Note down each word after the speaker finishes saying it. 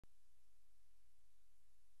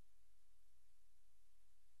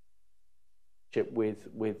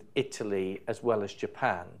with Italy as well as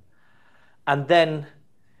Japan. And then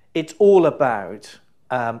it's all about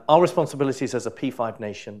our responsibilities as a P5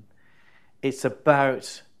 nation. It's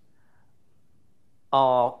about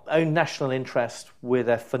our own national interest with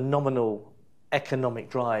a phenomenal economic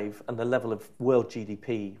drive and the level of world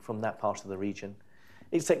GDP from that part of the region.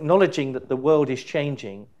 It's acknowledging that the world is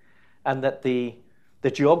changing and that the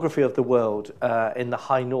geography of the world in the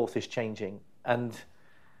high north is changing. And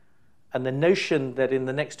the notion that in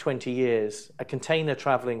the next 20 years, a container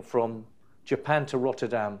traveling from Japan to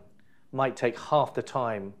Rotterdam might take half the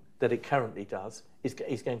time that it currently does is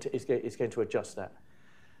going to adjust that.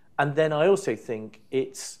 And then I also think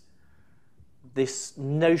it's this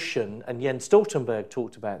notion, and Jens Stoltenberg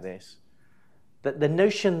talked about this, that the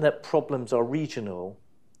notion that problems are regional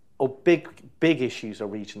or big issues are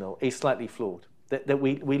regional is slightly flawed. That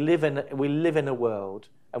we live in a world,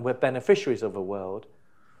 and we're beneficiaries of a world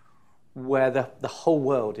where the whole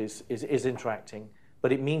world is interacting,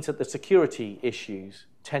 but it means that the security issues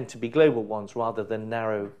tend to be global ones rather than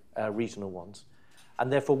narrow regional ones,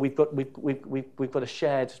 and therefore we've got a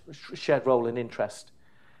shared role and interest,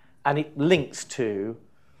 and it links to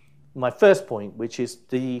my first point, which is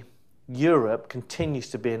Europe continues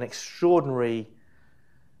to be an extraordinary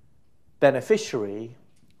beneficiary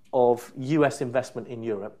of US investment in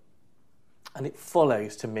Europe, and it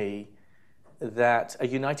follows to me that a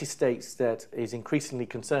United States that is increasingly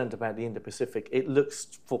concerned about the Indo-Pacific, it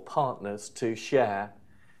looks for partners to share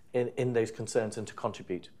in those concerns and to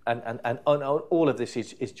contribute. And all of this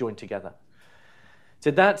is joined together.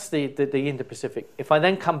 So that's the Indo-Pacific. If I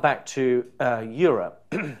then come back to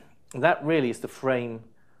Europe, that really is the frame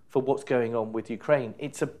for what's going on with Ukraine.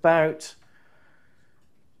 It's about,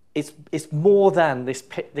 it's more than this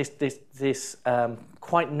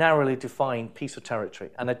quite narrowly defined piece of territory.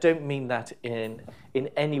 And I don't mean that in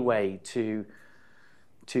any way to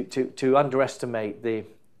underestimate the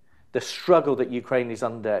struggle that Ukraine is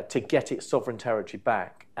under to get its sovereign territory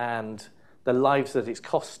back and the lives that it's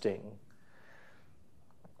costing.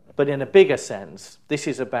 But in a bigger sense, this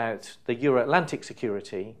is about the Euro-Atlantic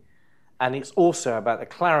security, and it's also about the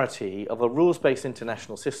clarity of a rules-based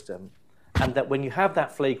international system, and that when you have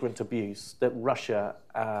that flagrant abuse that Russia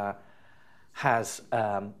has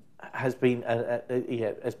been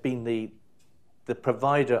the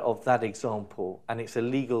provider of that example, and its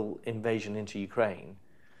illegal invasion into Ukraine,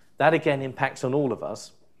 that again impacts on all of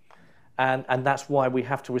us, and that's why we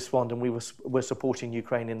have to respond, and we're supporting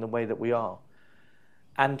Ukraine in the way that we are.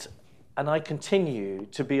 And I continue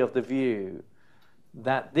to be of the view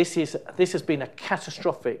that this has been a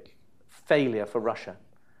catastrophic failure for Russia.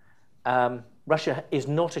 Russia is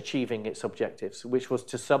not achieving its objectives, which was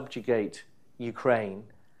to subjugate Ukraine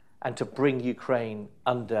and to bring Ukraine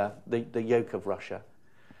under the yoke of Russia.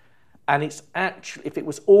 And it's actually, if it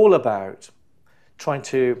was all about trying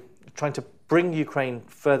to bring Ukraine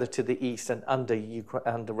further to the east and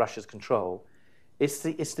under Russia's control, it's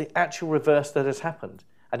the actual reverse that has happened.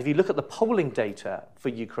 And if you look at the polling data for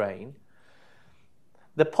Ukraine,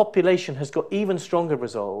 the population has got even stronger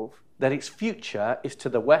resolve that its future is to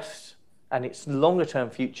the west and its longer-term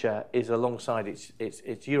future is alongside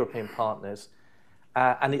its European partners,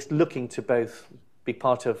 and it's looking to both be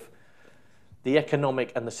part of the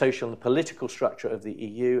economic and the social and the political structure of the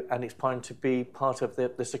EU, and it's trying to be part of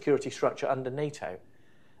the security structure under NATO.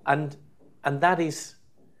 And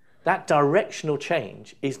that directional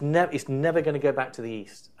change is never going to go back to the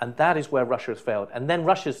east, and that is where Russia has failed. And then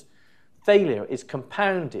Russia's failure is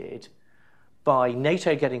compounded by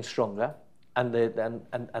NATO getting stronger and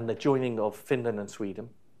the joining of Finland and Sweden,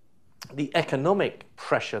 the economic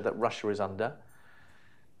pressure that Russia is under,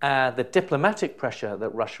 the diplomatic pressure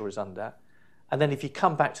that Russia is under, and then if you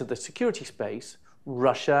come back to the security space,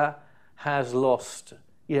 Russia has lost,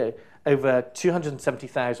 over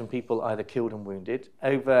 270,000 people either killed and wounded,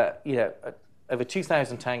 over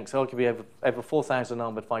 2,000 tanks, arguably over 4,000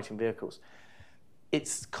 armored fighting vehicles.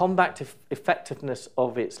 Its combat effectiveness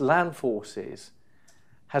of its land forces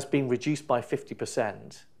has been reduced by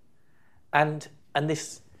 50%. And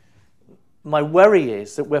this, my worry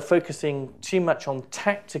is that we're focusing too much on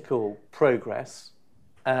tactical progress,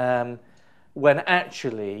 when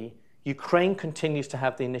actually Ukraine continues to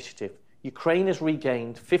have the initiative. Ukraine has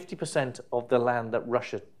regained 50% of the land that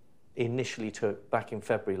Russia initially took back in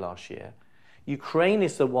February last year. Ukraine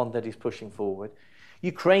is the one that is pushing forward.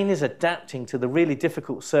 Ukraine is adapting to the really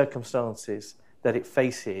difficult circumstances that it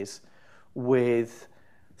faces with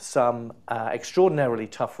some extraordinarily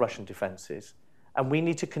tough Russian defenses. And we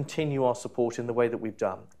need to continue our support in the way that we've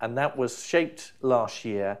done. And that was shaped last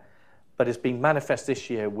year, but has been manifest this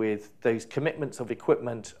year with those commitments of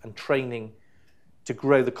equipment and training to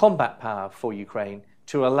grow the combat power for Ukraine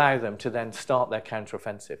to allow them to then start their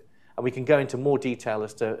counteroffensive. And we can go into more detail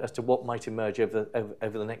as to what might emerge over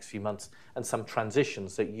the next few months and some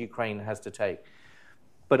transitions that Ukraine has to take.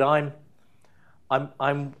 But I'm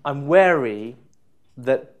wary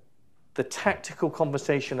that the tactical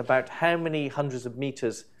conversation about how many hundreds of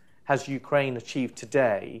meters has Ukraine achieved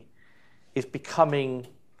today is becoming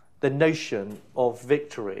the notion of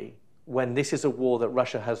victory when this is a war that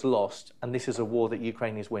Russia has lost and this is a war that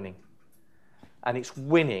Ukraine is winning. And it's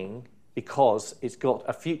winning because it's got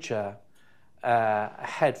a future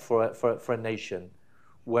ahead for a nation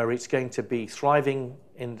where it's going to be thriving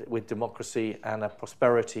with democracy and a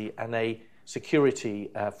prosperity and a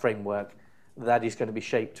security framework that is going to be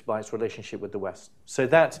shaped by its relationship with the West. So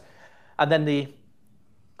that, and then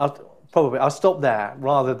I'll stop there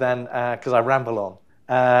rather than, because I ramble on,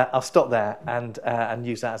 I'll stop there and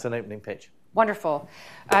use that as an opening pitch. Wonderful.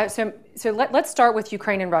 So let's start with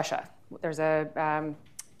Ukraine and Russia. There's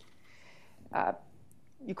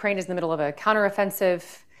Ukraine is in the middle of a counteroffensive,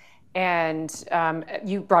 and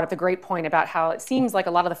you brought up a great point about how it seems like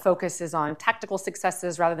a lot of the focus is on tactical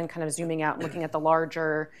successes rather than kind of zooming out and looking at the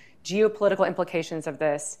larger geopolitical implications of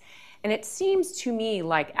this. And it seems to me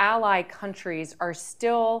like ally countries are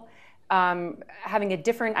still having a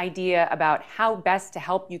different idea about how best to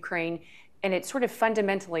help Ukraine. And it's sort of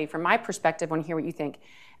fundamentally, from my perspective, I want to hear what you think,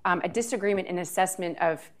 a disagreement in assessment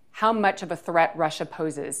of how much of a threat Russia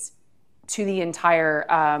poses to the entire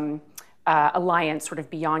alliance, sort of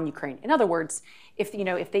beyond Ukraine. In other words, if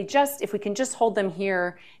we can just hold them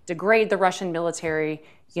here, degrade the Russian military,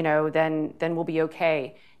 then we'll be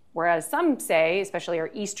okay. Whereas some say, especially our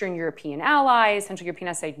Eastern European allies, Central European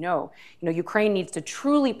allies say, no, Ukraine needs to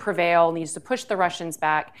truly prevail, needs to push the Russians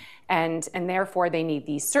back, and therefore they need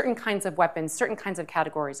these certain kinds of weapons, certain kinds of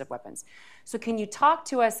categories of weapons. So can you talk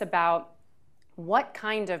to us about what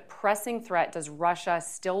kind of pressing threat does Russia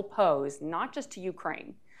still pose, not just to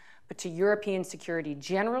Ukraine, but to European security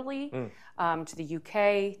generally, to the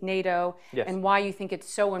UK, NATO, yes, and why you think it's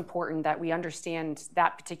so important that we understand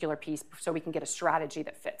that particular piece so we can get a strategy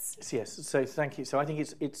that fits. Yes. So thank you. So I think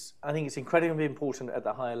it's incredibly important at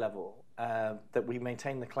the higher level that we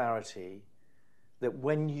maintain the clarity that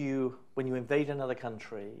when you invade another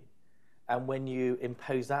country and when you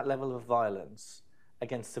impose that level of violence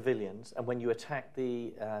against civilians and when you attack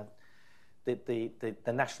the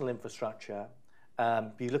national infrastructure.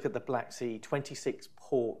 You look at the Black Sea, 26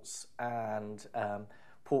 ports and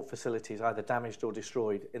port facilities either damaged or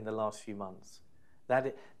destroyed in the last few months.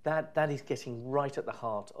 That is getting right at the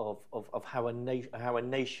heart of how a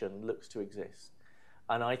nation looks to exist.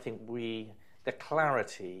 And I think the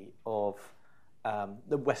clarity of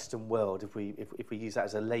the Western world, if we use that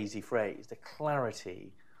as a lazy phrase, the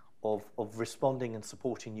clarity of responding and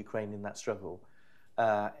supporting Ukraine in that struggle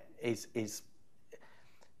is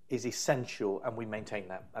essential, and we maintain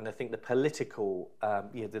that. And I think the political,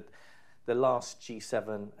 the last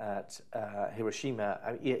G7 at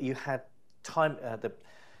Hiroshima, you had time,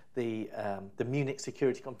 the Munich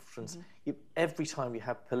Security Conference. Every time you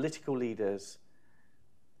have political leaders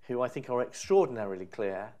who I think are extraordinarily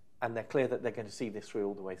clear, and they're clear that they're going to see this through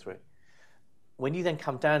all the way through. When you then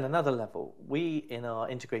come down another level, we in our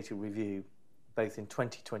integrated review, both in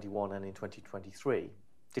 2021 and in 2023,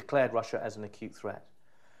 declared Russia as an acute threat.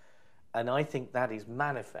 And I think that is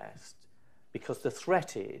manifest because the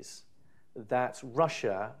threat is that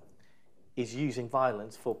Russia is using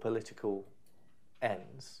violence for political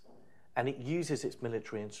ends, and it uses its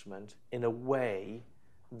military instrument in a way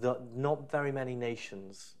that not very many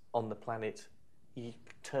nations on the planet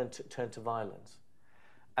turn to violence.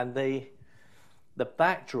 And the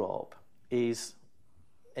backdrop is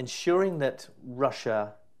ensuring that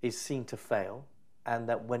Russia is seen to fail, and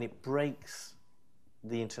that when it breaks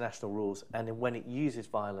the international rules and when it uses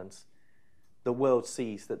violence, the world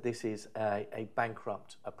sees that this is a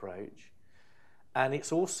bankrupt approach. And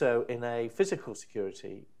it's also in a physical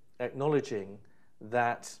security, acknowledging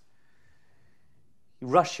that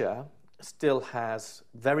Russia still has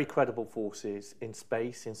very credible forces in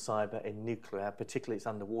space, in cyber, in nuclear, particularly its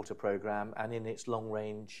underwater program, and in its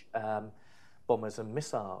long-range bombers and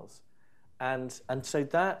missiles. And so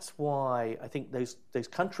that's why I think those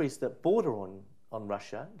countries that border on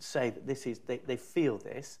Russia say that this is, they feel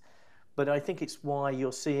this, but I think it's why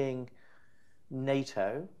you're seeing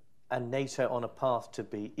NATO and NATO on a path to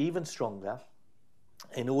be even stronger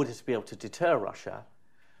in order to be able to deter Russia,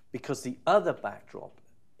 because the other backdrop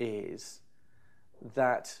is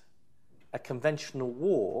that a conventional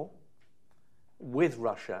war with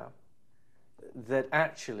Russia, that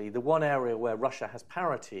actually the one area where Russia has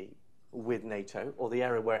parity with NATO, or the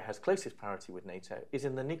area where it has closest parity with NATO, is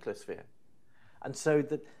in the nuclear sphere. And so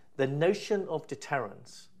the notion of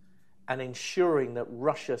deterrence and ensuring that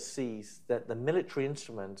Russia sees that the military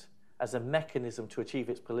instrument as a mechanism to achieve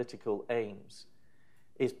its political aims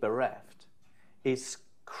is bereft is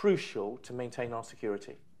crucial to maintain our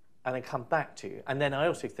security. And I come back to, and then I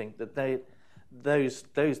also think that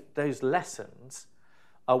those lessons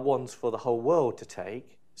are ones for the whole world to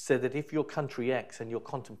take, so that if you're country X and you're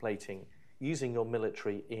contemplating using your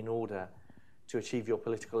military in order to achieve your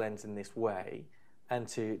political ends in this way and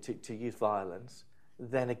to use violence,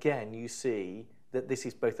 then again you see that this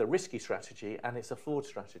is both a risky strategy and it's a flawed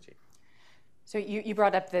strategy. So you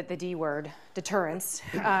brought up the D word, deterrence,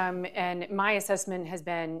 and my assessment has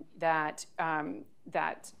been that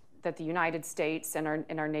that the United States and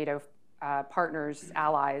our NATO partners,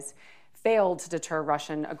 allies, failed to deter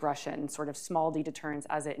Russian aggression, sort of small d deterrence,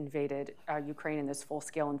 as it invaded Ukraine in this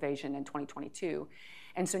full-scale invasion in 2022.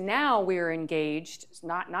 And so now we're engaged,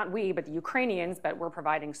 not we, but the Ukrainians, but we're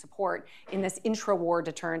providing support in this intra-war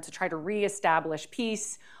deterrence to try to reestablish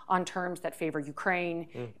peace on terms that favor Ukraine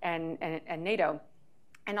and NATO.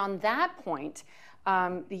 And on that point,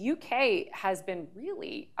 the UK has been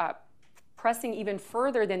really pressing even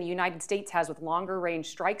further than the United States has with longer range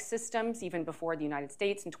strike systems, even before the United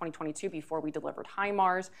States in 2022, before we delivered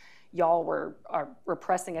HIMARS. Y'all were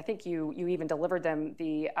pressing, I think you even delivered them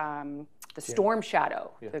the Storm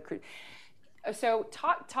Shadow. Yeah. So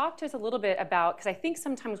talk to us a little bit about, because I think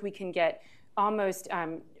sometimes we can get almost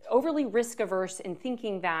overly risk averse in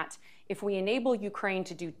thinking that if we enable Ukraine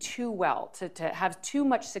to do too well, to have too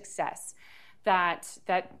much success, that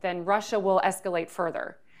then Russia will escalate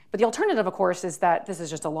further. But the alternative, of course, is that this is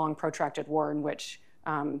just a long, protracted war in which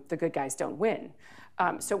the good guys don't win.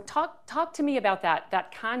 So talk to me about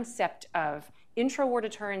that concept of intra-war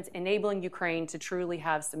deterrence enabling Ukraine to truly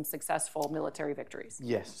have some successful military victories.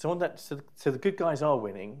 Yes. So the good guys are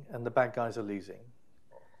winning and the bad guys are losing.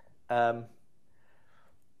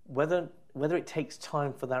 Whether it takes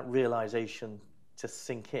time for that realization to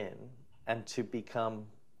sink in and to become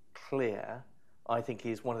clear, I think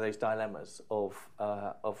is one of those dilemmas of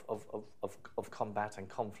combat and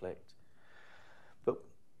conflict. But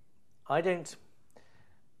I think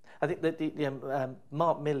that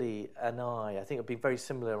Mark Milley and I think have been very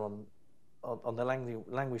similar on the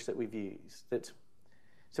language that we've used.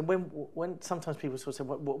 So when sometimes people sort of say,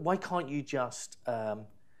 well, why can't you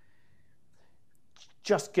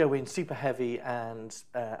just go in super heavy and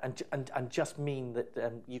just mean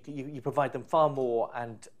that you provide them far more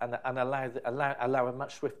and allow a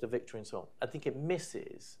much swifter victory and so on. I think it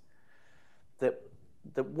misses that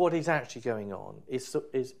what is actually going on is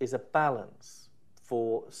a balance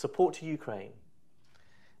for support to Ukraine,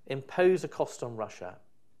 impose a cost on Russia,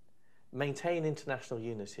 maintain international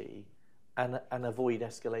unity, and avoid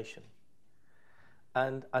escalation.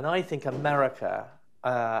 And I think America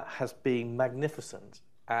has been magnificent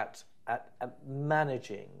at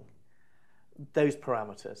managing those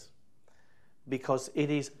parameters, because it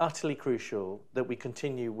is utterly crucial that we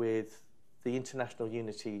continue with the international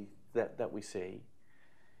unity that we see.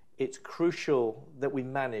 It's crucial that we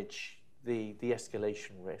manage the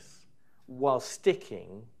escalation risks while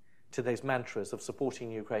sticking to those mantras of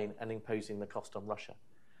supporting Ukraine and imposing the cost on Russia.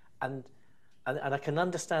 And I can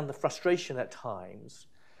understand the frustration at times,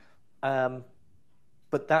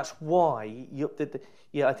 but that's why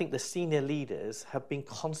I think the senior leaders have been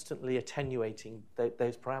constantly attenuating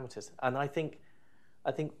those parameters. And I think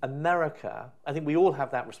America, I think we all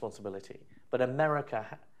have that responsibility, but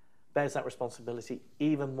America bears that responsibility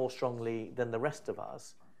even more strongly than the rest of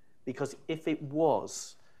us, because if it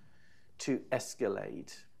was to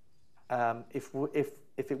escalate,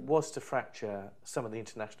 if it was to fracture some of the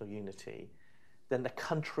international unity, then the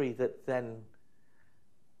country that then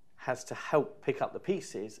has to help pick up the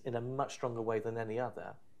pieces in a much stronger way than any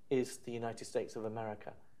other is the United States of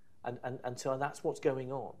America. And so that's what's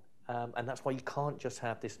going on. And that's why you can't just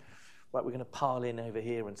have this, right, we're going to pile in over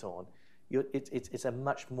here and so on. It's a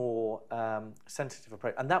much more sensitive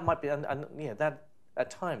approach. And that might be, and that at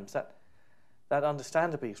times, that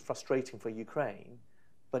understandably is frustrating for Ukraine,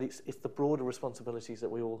 but it's the broader responsibilities that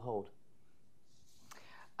we all hold.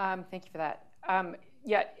 Thank you for that.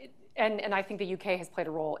 And I think the UK has played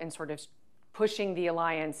a role in sort of pushing the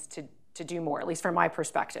alliance to do more, at least from my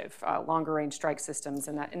perspective, longer range strike systems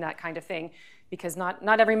and that kind of thing, because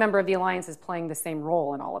not every member of the alliance is playing the same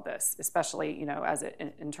role in all of this, especially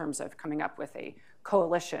in terms of coming up with a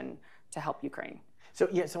coalition to help Ukraine. So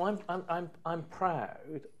I'm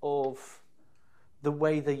proud of the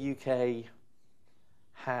way the UK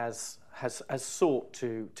has sought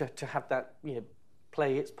to have that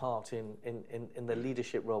play its part in the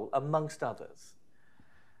leadership role, amongst others.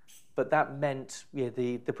 But that meant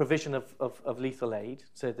the provision of lethal aid,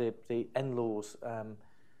 so the NLAW's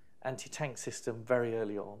anti-tank system very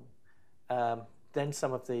early on. Then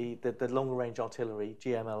some of the long-range artillery,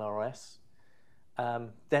 GMLRS.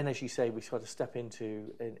 Then, as you say, we sort of step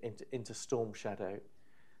into Storm Shadow.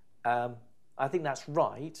 I think that's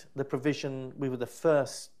right. The provision, we were the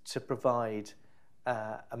first to provide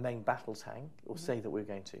a main battle tank, or say that we're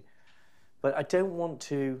going to. But I don't want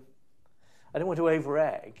to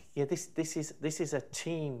over-egg. This is a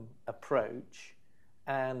team approach,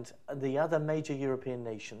 and the other major European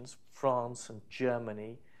nations, France and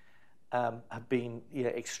Germany, have been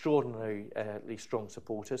extraordinarily strong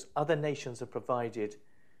supporters. Other nations have provided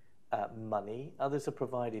money. Others have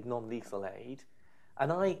provided non-lethal aid.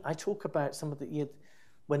 And I talk about some of the...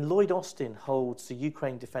 when Lloyd Austin holds the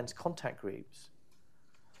Ukraine Defence Contact Groups,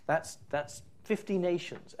 that's 50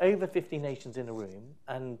 nations, over 50 nations in a room,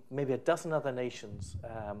 and maybe a dozen other nations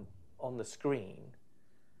on the screen.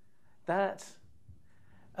 That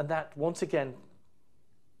once again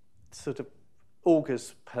sort of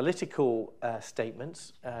augurs political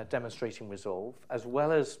statements demonstrating resolve, as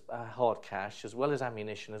well as hard cash, as well as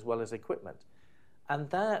ammunition, as well as equipment. And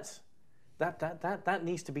that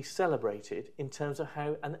needs to be celebrated in terms of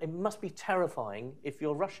how, and it must be terrifying if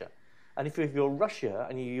you're Russia. And if you're Russia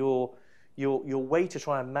and your way to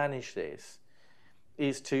try and manage this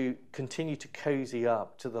is to continue to cozy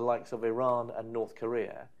up to the likes of Iran and North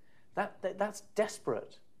Korea, that's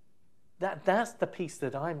desperate. That's the piece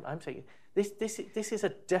that I'm taking. This is a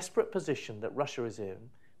desperate position that Russia is in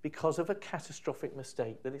because of a catastrophic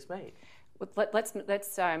mistake that it's made. Let's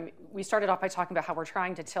we started off by talking about how we're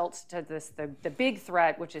trying to tilt to the big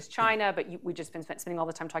threat, which is China, but we just been spending all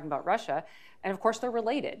the time talking about Russia, and of course they're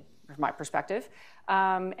related from my perspective,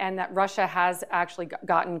 and that Russia has actually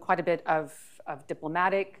gotten quite a bit of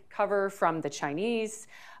diplomatic cover from the Chinese,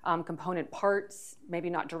 component parts, maybe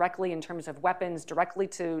not directly in terms of weapons directly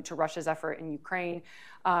to Russia's effort in Ukraine,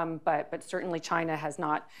 but certainly China has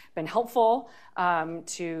not been helpful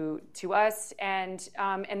to us, and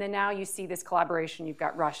then now you see this collaboration. You've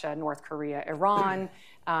got Russia, North Korea, Iran,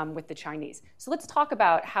 with the Chinese. So let's talk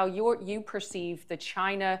about how you perceive the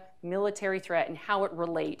China military threat and how it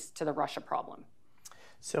relates to the Russia problem.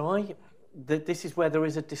 So this is where there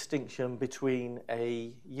is a distinction between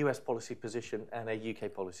a US policy position and a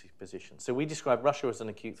UK policy position. So we describe Russia as an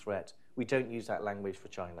acute threat. We don't use that language for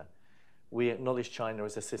China. We acknowledge China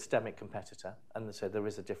as a systemic competitor, and so there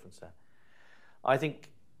is a difference there. I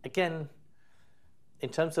think, again, in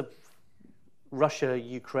terms of Russia,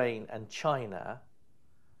 Ukraine, and China,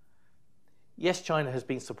 yes, China has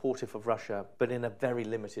been supportive of Russia, but in a very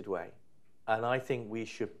limited way. And I think we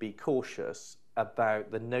should be cautious about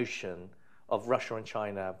the notion of Russia and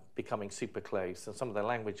China becoming super close, and some of the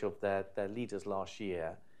language of their leaders last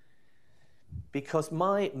year. Because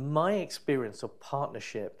my experience of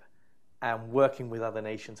partnership and working with other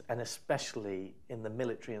nations, and especially in the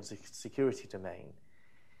military and security domain,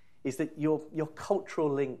 is that your cultural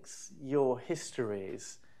links, your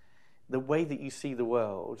histories, the way that you see the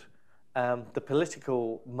world, the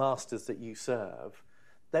political masters that you serve,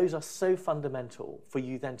 those are so fundamental for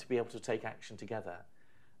you then to be able to take action together.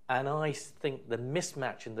 And I think the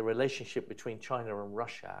mismatch in the relationship between China and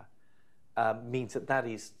Russia means that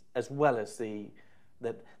is, as well as the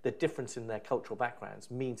difference in their cultural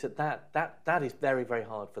backgrounds, means that is very, very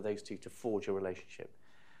hard for those two to forge a relationship.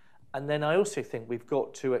 And then I also think we've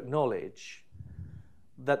got to acknowledge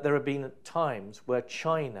that there have been times where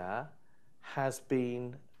China has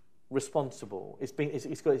been responsible. It's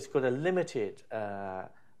got a limited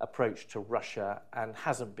approach to Russia and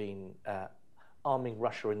hasn't been arming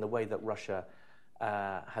Russia in the way that Russia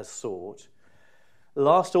has sought.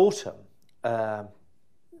 Last autumn, I'm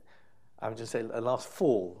just saying last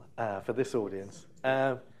fall for this audience,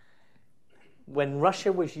 when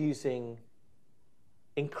Russia was using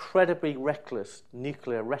incredibly reckless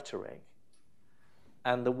nuclear rhetoric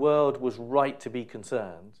and the world was right to be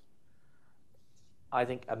concerned, I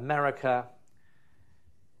think America,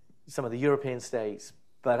 some of the European states,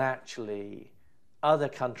 but actually other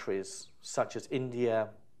countries such as India,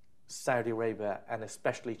 Saudi Arabia, and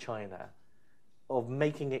especially China, of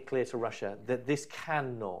making it clear to Russia that this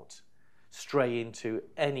cannot stray into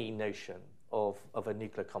any notion of a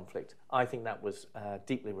nuclear conflict. I think that was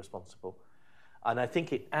deeply responsible. And I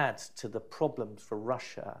think it adds to the problems for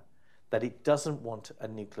Russia that it doesn't want a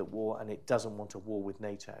nuclear war and it doesn't want a war with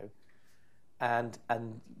NATO. And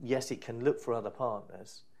yes, it can look for other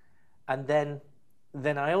partners. And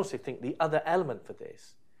then I also think the other element for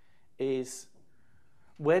this is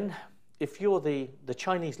when the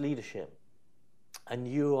Chinese leadership and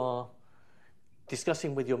you are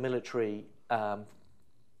discussing with your military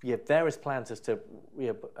various plans as to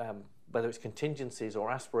whether it's contingencies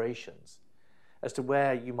or aspirations, as to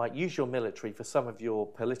where you might use your military for some of your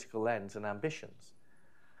political ends and ambitions.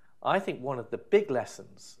 I think one of the big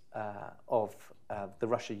lessons of the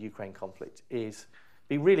Russia-Ukraine conflict is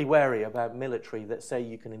be really wary about military that say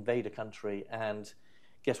you can invade a country and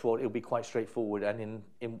guess what, it'll be quite straightforward and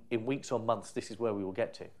in weeks or months this is where we will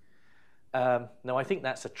get to. Now I think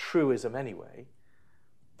that's a truism anyway,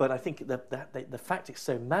 but I think that the fact it's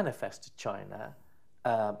so manifest to China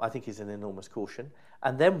I think is an enormous caution.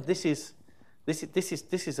 And then this is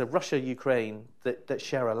a Russia-Ukraine that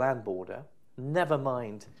share a land border, never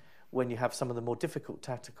mind when you have some of the more difficult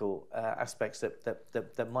tactical aspects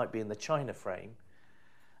that might be in the China frame.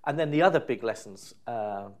 And then the other big lessons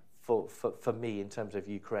for me in terms of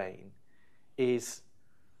Ukraine is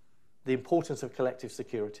the importance of collective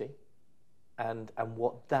security and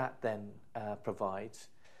what that then provides.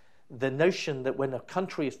 The notion that when a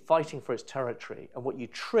country is fighting for its territory and what you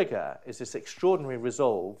trigger is this extraordinary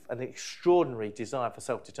resolve and extraordinary desire for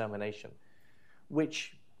self-determination,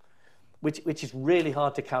 which is really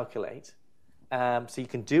hard to calculate. So you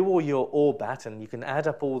can do all your ORBAT and you can add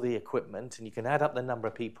up all the equipment and you can add up the number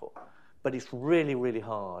of people, but it's really, really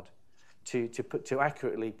hard to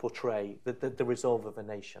accurately portray the resolve of a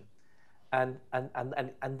nation. And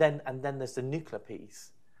then there's the nuclear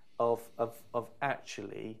piece of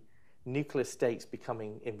actually nuclear states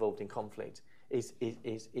becoming involved in conflict is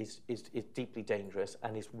deeply dangerous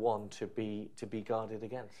and is one to be guarded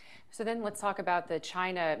against. So then let's talk about the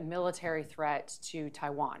China military threat to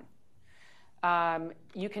Taiwan.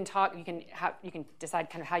 You can decide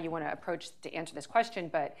kind of how you want to approach to answer this question,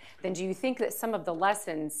 but then do you think that some of the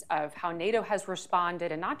lessons of how NATO has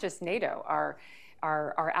responded, and not just NATO, our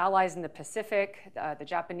allies in the Pacific, the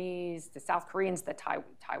Japanese, the South Koreans,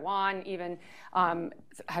 Taiwan even,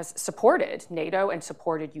 has supported NATO and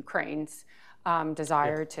supported Ukraine's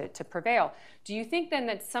desire to prevail. Do you think then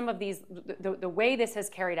that some of these, the way this has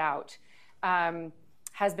carried out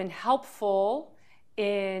has been helpful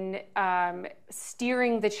in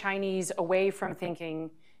steering the Chinese away from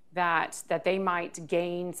thinking that they might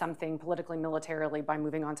gain something politically, militarily by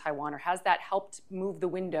moving on Taiwan, or has that helped move the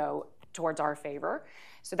window towards our favor?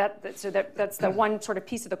 So that's the one sort of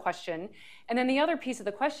piece of the question. And then the other piece of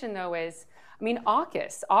the question, though, is, I mean,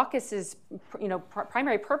 AUKUS's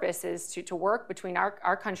primary purpose is to work between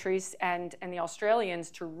our countries and the Australians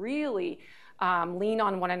to really lean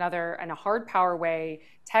on one another in a hard power way,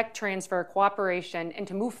 tech transfer, cooperation, and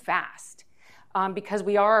to move fast. Because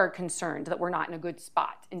we are concerned that we're not in a good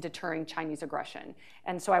spot in deterring Chinese aggression.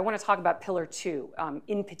 And so I want to talk about Pillar 2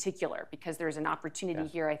 in particular, because there's an opportunity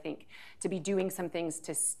here, I think, to be doing some things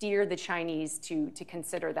to steer the Chinese to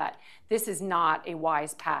consider that this is not a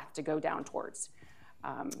wise path to go down towards.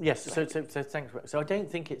 Yes, so thanks. So I don't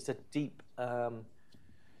think it's a deep,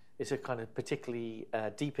 it's a kind of particularly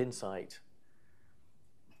deep insight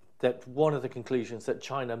that one of the conclusions that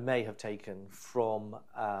China may have taken from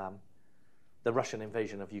the Russian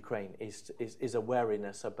invasion of Ukraine is a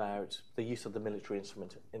wariness about the use of the military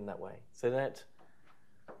instrument in that way. So that,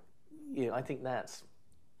 I think that's,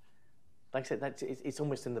 like I said, it's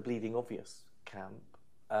almost in the bleeding obvious camp.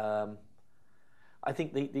 I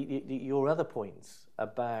think your other points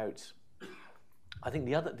about, I think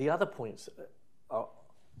the other points are,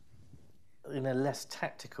 in a less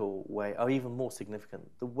tactical way, are even more significant.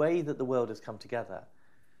 The way that the world has come together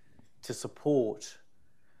to support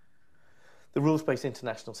the rules-based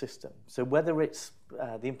international system. So whether it's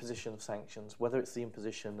the imposition of sanctions, whether it's the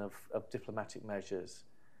imposition of diplomatic measures,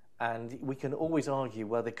 and we can always argue,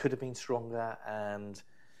 well, they could have been stronger, and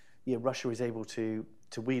Russia is able to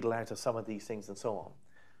wheedle out of some of these things and so on.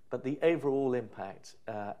 But the overall impact,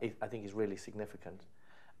 I think, is really significant.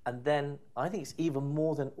 And then I think it's even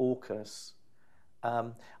more than AUKUS.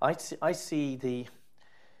 I see the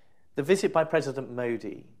visit by President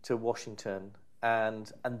Modi to Washington,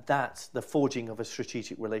 and that's the forging of a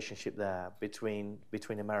strategic relationship there between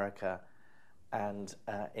America and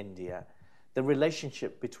India. The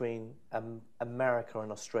relationship between America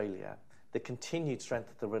and Australia, the continued strength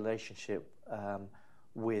of the relationship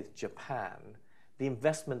with Japan, the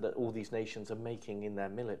investment that all these nations are making in their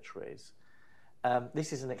militaries.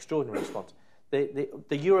 This is an extraordinary response.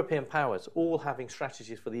 The European powers all having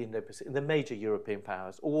strategies for the Indo-Pacific, the major European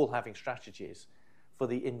powers all having strategies for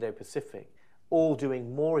the Indo-Pacific, all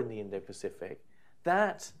doing more in the Indo-Pacific.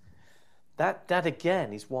 That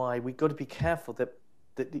again is why we've got to be careful that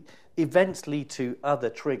the events lead to other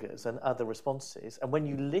triggers and other responses. And when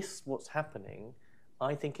you list what's happening,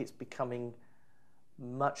 I think it's becoming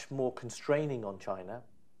much more constraining on China.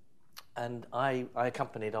 And I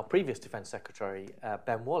accompanied our previous Defense Secretary,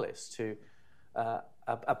 Ben Wallace, to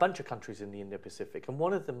a bunch of countries in the Indo-Pacific. And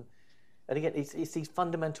one of them, and again, it's these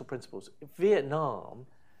fundamental principles. Vietnam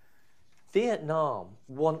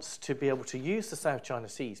wants to be able to use the South China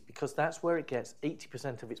Seas because that's where it gets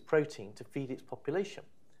 80% of its protein to feed its population.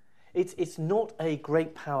 It's not a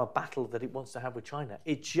great power battle that it wants to have with China.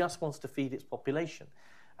 It just wants to feed its population.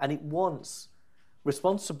 And it wants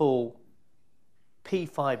responsible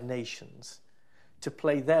P5 nations to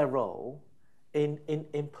play their role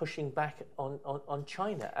in pushing back on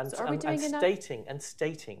China and, so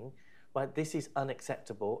stating right, this is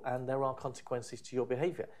unacceptable and there are consequences to your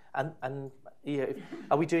behavior. And you know,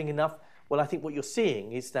 are we doing enough? Well, I think what you're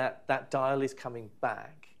seeing is that dial is coming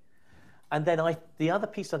back. And then the other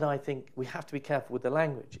piece that I think we have to be careful with the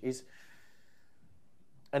language is,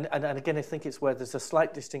 and again, I think it's where there's a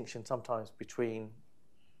slight distinction sometimes between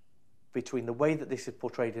the way that this is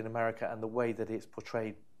portrayed in America and the way that it's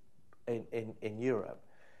portrayed in Europe,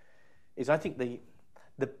 is I think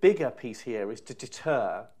the bigger piece here is to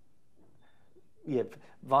deter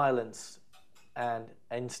violence and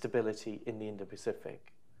instability in the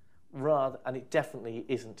Indo-Pacific, and it definitely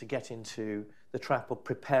isn't to get into the trap of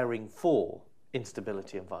preparing for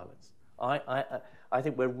instability and violence. I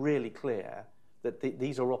think we're really clear that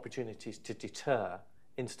these are opportunities to deter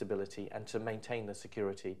instability and to maintain the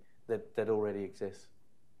security that already exists.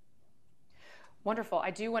 Wonderful. I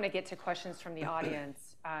do want to get to questions from the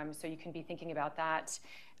audience, so you can be thinking about that.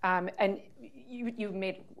 And you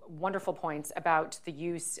made wonderful points about the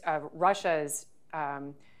use of Russia's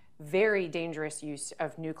very dangerous use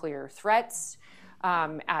of nuclear threats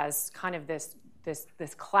as kind of this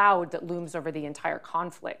cloud that looms over the entire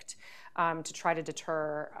conflict to try to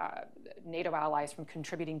deter NATO allies from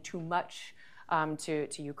contributing too much to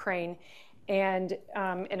Ukraine. And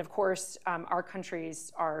of course, our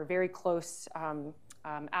countries are very close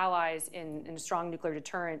allies in a strong nuclear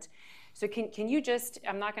deterrent. So can you just,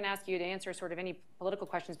 I'm not going to ask you to answer sort of any political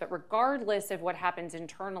questions, but regardless of what happens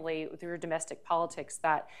internally through domestic politics,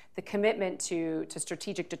 that the commitment to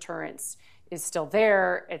strategic deterrence is still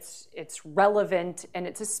there, it's relevant, and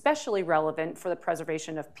it's especially relevant for the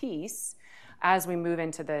preservation of peace as we move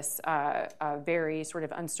into this very sort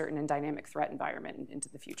of uncertain and dynamic threat environment into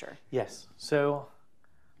the future. Yes. So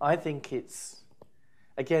I think it's,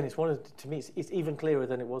 again, it's to me, it's even clearer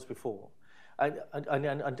than it was before.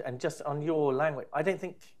 And just on your language, I don't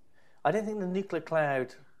think the nuclear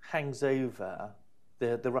cloud hangs over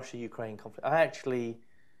the Russia-Ukraine conflict. I actually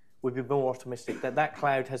would be more optimistic that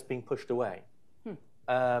cloud has been pushed away.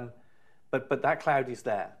 But that cloud is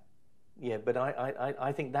there. Yeah, but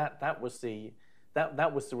I think that was the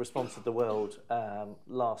response of the world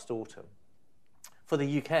last autumn. For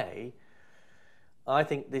the UK, I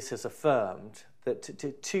think this has affirmed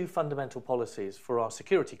that two fundamental policies for our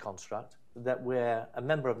security construct, that we're a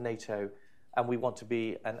member of NATO and we want to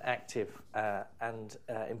be an active and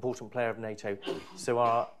important player of NATO. So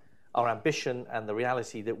our ambition and the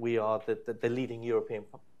reality that we are the leading European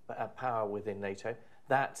power within NATO,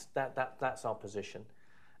 that's our position.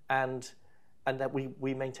 And that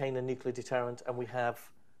we maintain a nuclear deterrent and we have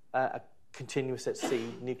a continuous at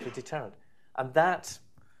sea nuclear deterrent. And that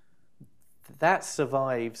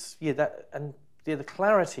survives, the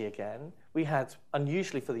clarity again, we had,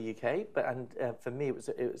 unusually for the UK, but for me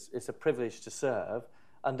it's a privilege to serve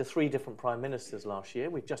under 3 different prime ministers last year.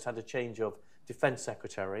 We've just had a change of defense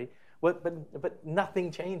secretary, but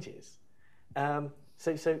nothing changes. So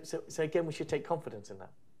again, we should take confidence in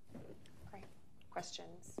that. Great.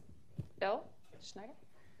 Questions? Bill Schneider?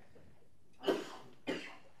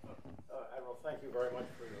 Admiral, thank you very much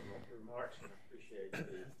for your remarks and appreciate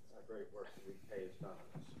the great work the UK has done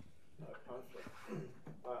in this conflict.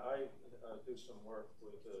 I do some work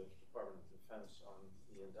with the Department of Defense on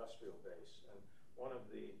the industrial base, and one of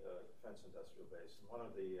the defense industrial base, and one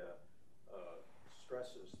of the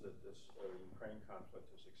stresses that this Ukraine conflict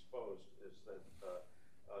has exposed is that the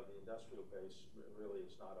industrial base really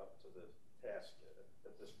is not up to the task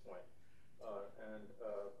at this point.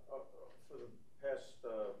 For the past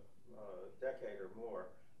decade or more,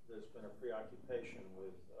 there's been a preoccupation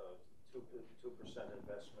with 2%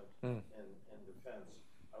 investment in defense.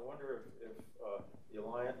 I wonder if the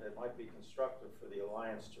alliance, it might be constructive for the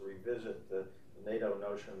alliance to revisit the NATO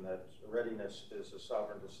notion that readiness is a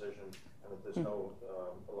sovereign decision and that there's no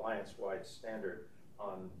alliance-wide standard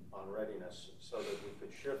on readiness, so that we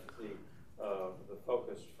could shift the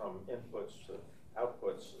focus from inputs to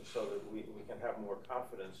outputs, so that we can have more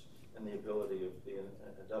confidence in the ability of the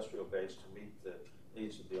industrial base to meet the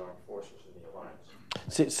needs of the armed forces in the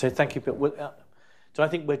alliance. So thank you, Bill. So I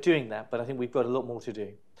think we're doing that, but I think we've got a lot more to do.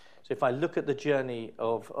 So if I look at the journey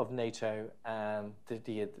of NATO and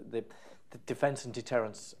the defence and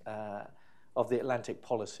deterrence of the Atlantic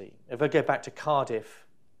policy, if I go back to Cardiff,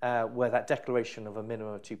 where that declaration of a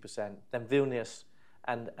minimum of 2%, then Vilnius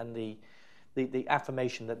and the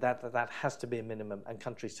affirmation that has to be a minimum and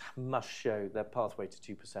countries must show their pathway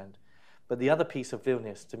to 2%. But the other piece of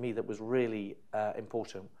Vilnius to me that was really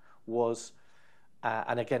important was,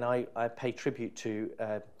 and again I pay tribute to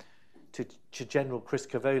General Chris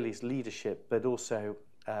Cavoli's leadership, but also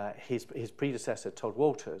his predecessor Todd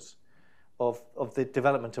Walters, of the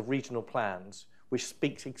development of regional plans, which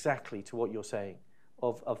speaks exactly to what you're saying,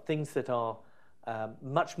 of things that are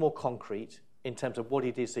much more concrete in terms of what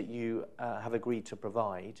it is that you have agreed to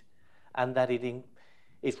provide, and that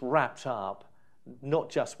it's wrapped up not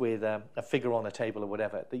just with a figure on a table or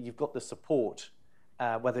whatever, that you've got the support,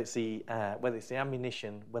 whether it's the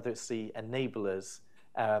ammunition, whether it's the enablers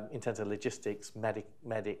in terms of logistics,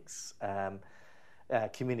 medics,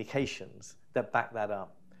 communications that back that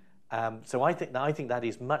up. So I think that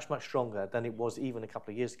is much, much stronger than it was even a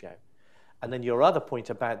couple of years ago. And then your other point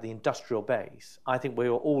about the industrial base, I think we're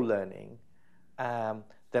all learning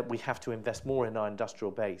that we have to invest more in our industrial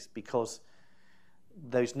base, because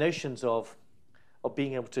those notions of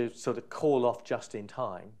being able to sort of call off just in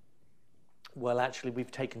time, well, actually,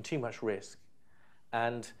 we've taken too much risk.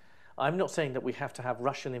 And I'm not saying that we have to have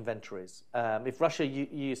Russian inventories. If Russia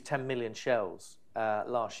used 10 million shells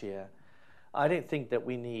last year, I don't think that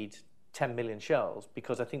we need 10 million shells,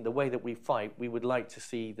 because I think the way that we fight, we would like to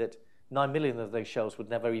see that 9 million of those shells would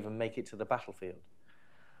never even make it to the battlefield.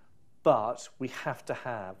 But we have to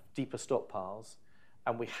have deeper stockpiles,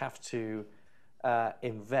 and we have to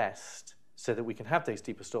invest so that we can have those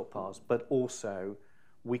deeper stockpiles, but also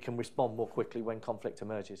we can respond more quickly when conflict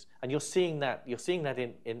emerges. And you're seeing that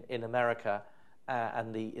in America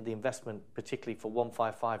and the investment, particularly for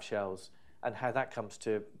 155 shells, and how that comes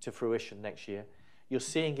to fruition next year. You're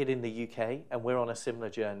seeing it in the UK, and we're on a similar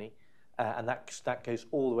journey, and that goes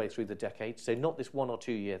all the way through the decade. So not this 1 or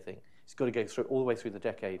 2 year thing. It's got to go through all the way through the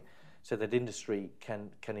decade, so that industry can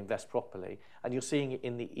invest properly. And you're seeing it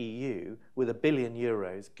in the EU with €1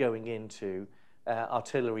 billion going into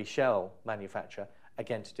artillery shell manufacture,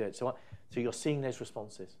 again, to do it. So you're seeing those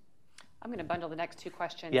responses. I'm going to bundle the next two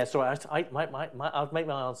questions. Yeah, sorry, I'll make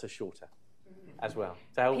my answer shorter as well.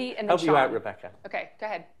 So Pete and help then you out, Sean. Rebecca. Okay, go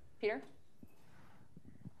ahead. Peter?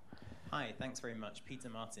 Hi, thanks very much. Peter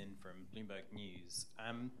Martin from Bloomberg News.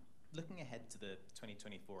 Looking ahead to the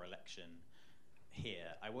 2024 election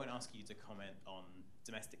here, I won't ask you to comment on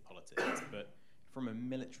domestic politics, but from a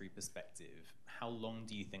military perspective, how long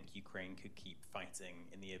do you think Ukraine could keep fighting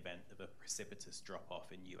in the event of a precipitous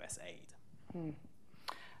drop-off in US aid?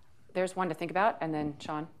 There's one to think about, and then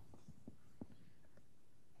Sean.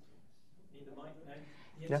 Need the mic? No?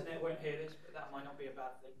 The internet won't hear this, but that might not be a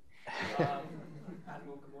bad thing.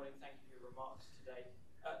 Admiral, good morning. Thank you for your remarks today.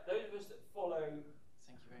 Those of us that follow,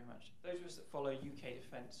 thank you very much. Those of us that follow UK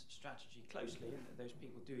defence strategy closely, and those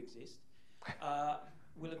people do exist,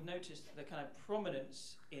 will have noticed the kind of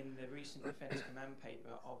prominence in the recent Defence Command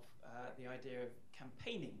paper of the idea of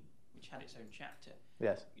campaigning, which had its own chapter.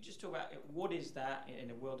 Yes. You just talk about what is that in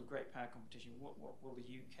a world of great power competition? What will the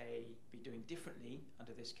UK be doing differently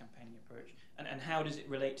under this campaigning approach? And how does it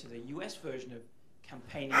relate to the US version of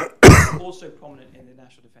campaigning, also prominent in the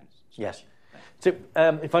national defence strategy? Yes. So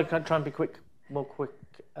if I can try and be more quick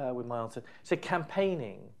with my answer. So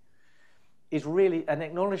campaigning is really an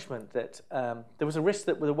acknowledgement that there was a risk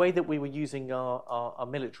that the way that we were using our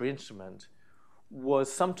military instrument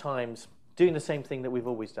was sometimes doing the same thing that we've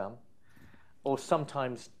always done, or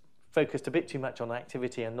sometimes focused a bit too much on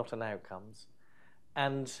activity and not on outcomes,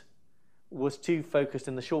 and was too focused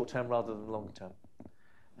in the short term rather than the long term.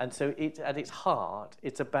 And so at its heart,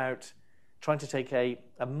 it's about trying to take a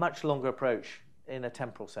much longer approach in a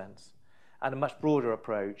temporal sense, and a much broader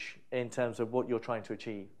approach in terms of what you're trying to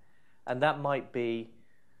achieve. And that might be,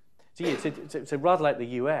 so rather like the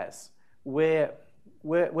US, we're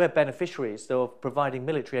beneficiaries of providing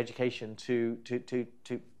military education to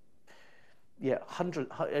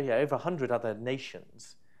over 100 other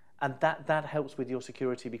nations, and that helps with your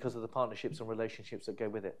security because of the partnerships and relationships that go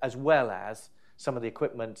with it, as well as some of the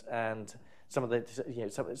equipment and some of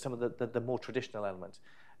the more traditional elements.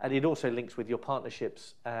 And it also links with your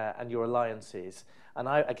partnerships and your alliances. And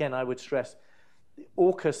I would stress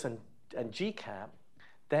AUKUS and GCAP,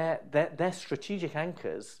 they're strategic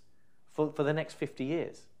anchors for the next 50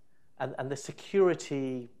 years. And the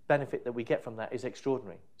security benefit that we get from that is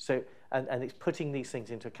extraordinary. So, and it's putting these things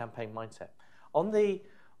into a campaign mindset. On the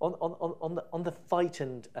fight,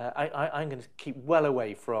 and I'm going to keep well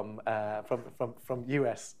away from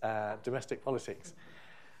US domestic politics.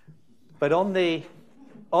 But on this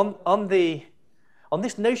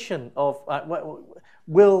notion of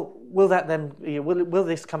will that then will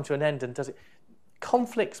this come to an end, and does it?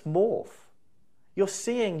 Conflicts morph. You're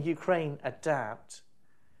seeing Ukraine adapt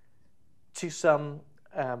to some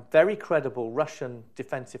very credible Russian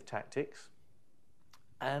defensive tactics,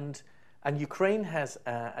 and Ukraine has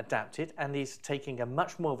adapted and is taking a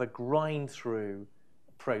much more of a grind-through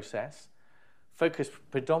process, focused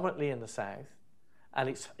predominantly in the south, and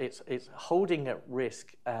it's holding at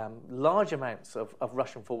risk large amounts of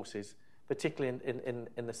Russian forces, particularly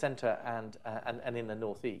in the centre and in the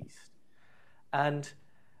northeast, and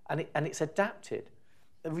it's adapted.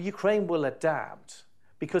 Ukraine will adapt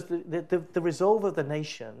because the resolve of the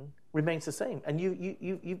nation remains the same, and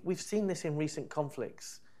we've seen this in recent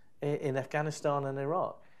conflicts in Afghanistan and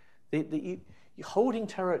Iraq. Holding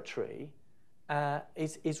territory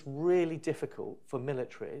is really difficult for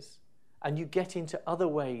militaries, and you get into other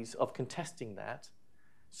ways of contesting that.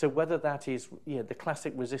 So whether that is the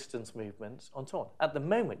classic resistance movements and so on. At the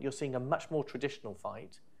moment, you're seeing a much more traditional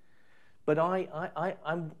fight. But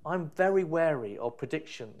I'm very wary of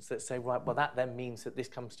predictions that say, right, well, that then means that this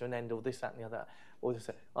comes to an end, or this, that, and the other, or this.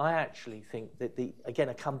 I actually think that again,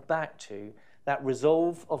 I come back to that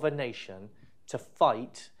resolve of a nation to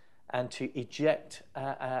fight and to eject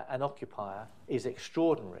an occupier is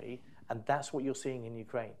extraordinary, and that's what you're seeing in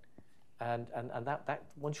Ukraine. And that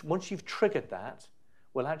once you've triggered that,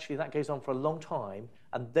 well, actually, that goes on for a long time,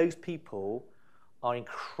 and those people are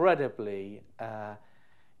incredibly,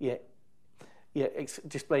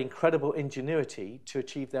 display incredible ingenuity to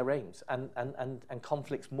achieve their aims, and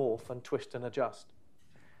conflicts morph and twist and adjust.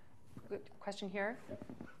 Good question here,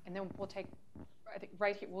 and then we'll take, I think,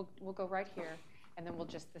 right here. We'll go right here, and then we'll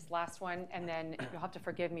just this last one, and then you'll have to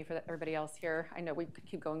forgive me for everybody else here. I know we could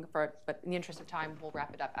keep going for it, but in the interest of time, we'll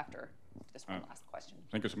wrap it up after this one last question.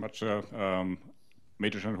 Thank you so much,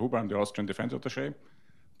 Major General Huber. I'm the Austrian Defense Attaché.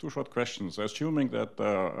 Two short questions. Assuming that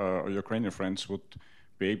our Ukrainian friends would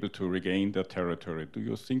be able to regain their territory, do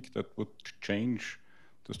you think that would change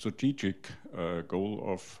the strategic goal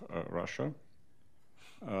of Russia?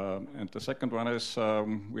 And the second one is,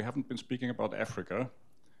 we haven't been speaking about Africa,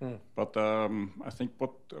 but I think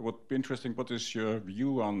what would be interesting, what is your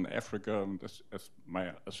view on Africa? As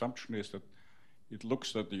my assumption is that it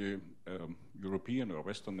looks that the European or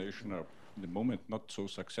Western nation are, in the moment, not so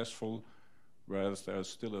successful, whereas there's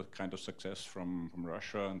still a kind of success from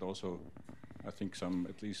Russia, and also, I think,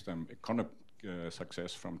 at least economic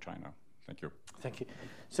success from China. Thank you. Thank you.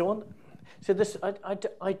 So this,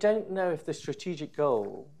 I don't know if the strategic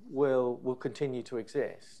goal will continue to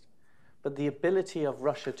exist, but the ability of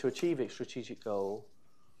Russia to achieve its strategic goal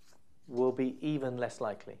will be even less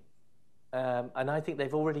likely. And I think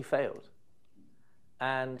they've already failed.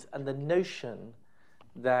 And the notion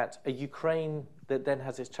that a Ukraine that then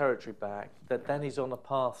has its territory back, that then is on a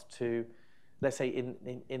path to, let's say,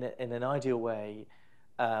 in an ideal way,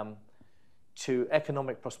 to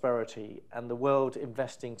economic prosperity, and the world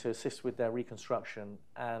investing to assist with their reconstruction,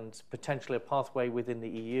 and potentially a pathway within the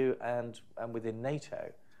EU and within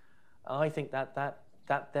NATO, I think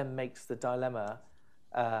that then makes the dilemma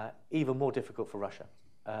even more difficult for Russia.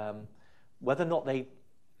 Whether or not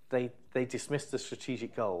they dismiss the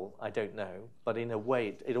strategic goal, I don't know, but in a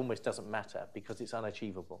way it almost doesn't matter because it's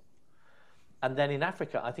unachievable. And then in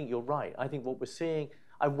Africa, I think you're right. I think what we're seeing,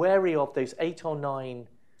 I'm wary of those 8 or 9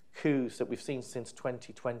 coups that we've seen since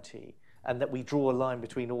 2020, and that we draw a line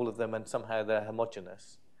between all of them and somehow they're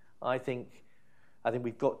homogenous. I think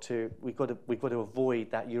we've got to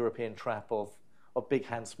avoid that European trap of big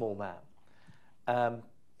hand, small man.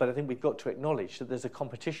 But I think we've got to acknowledge that there's a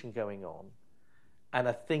competition going on. And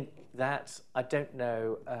I think that, I don't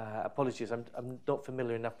know, apologies, I'm not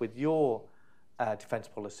familiar enough with your defence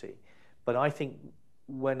policy, but I think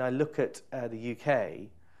when I look at the UK,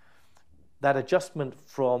 that adjustment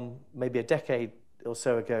from maybe a decade or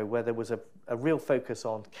so ago, where there was a real focus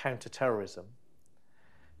on counter-terrorism,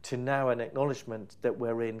 to now an acknowledgement that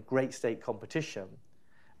we're in great state competition,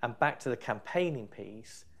 and back to the campaigning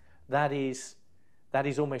piece, that is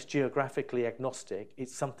almost geographically agnostic.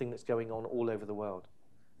 It's something that's going on all over the world.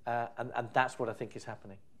 And that's what I think is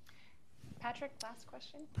happening. Patrick, last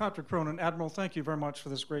question. Patrick Cronin. Admiral, thank you very much for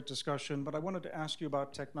this great discussion, but I wanted to ask you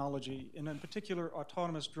about technology, and in particular,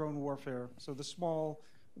 autonomous drone warfare. So the small,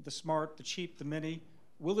 the smart, the cheap, the mini.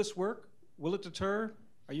 Will this work? Will it deter?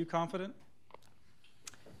 Are you confident?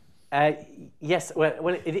 Yes, well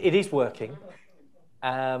it is working.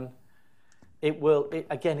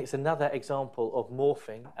 again, it's another example of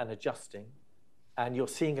morphing and adjusting, and you're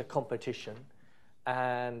seeing a competition,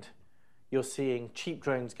 and you're seeing cheap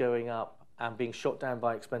drones going up and being shot down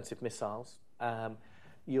by expensive missiles.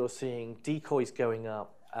 You're seeing decoys going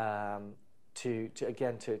up to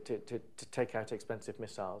take out expensive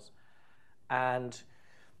missiles, and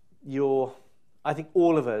I think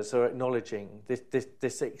all of us are acknowledging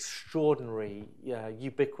this extraordinary,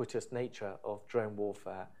 ubiquitous nature of drone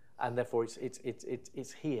warfare, and therefore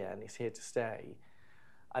it's here and it's here to stay.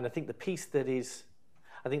 And I think the piece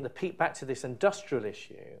back to this industrial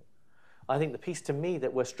issue, I think the piece to me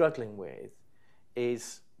that we're struggling with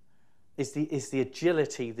is the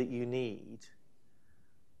agility that you need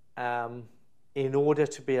in order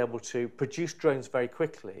to be able to produce drones very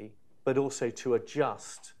quickly, but also to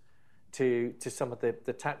adjust to some of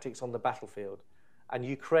the tactics on the battlefield. And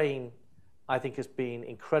Ukraine, I think, has been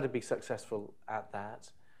incredibly successful at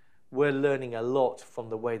that. We're learning a lot from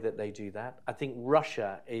the way that they do that. I think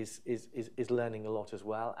Russia is learning a lot as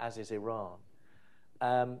well, as is Iran.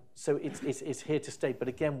 So it's here to stay. But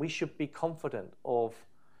again, we should be confident of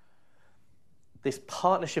this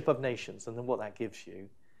partnership of nations and then what that gives you,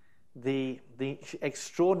 the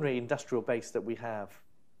extraordinary industrial base that we have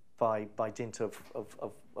by dint of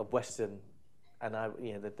Western and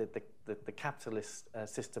the capitalist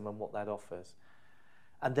system and what that offers,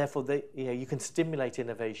 and therefore you can stimulate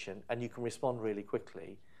innovation and you can respond really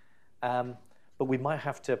quickly, but we might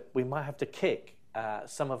have to kick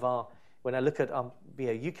some of our. When I look at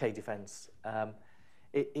UK defence,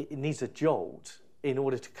 it needs a jolt in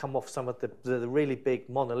order to come off some of the really big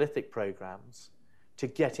monolithic programs to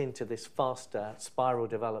get into this faster spiral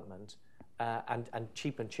development. And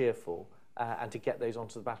cheap and cheerful, and to get those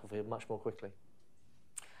onto the battlefield much more quickly.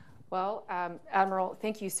 Well, Admiral,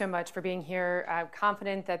 thank you so much for being here. I'm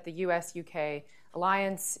confident that the US-UK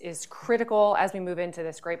alliance is critical as we move into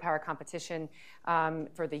this great power competition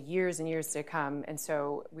for the years and years to come. And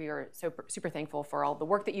so we are super thankful for all the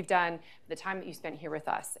work that you've done, for the time that you spent here with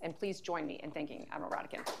us. And please join me in thanking Admiral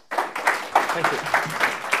Radakin. Thank you.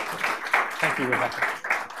 Thank you, Rebecca.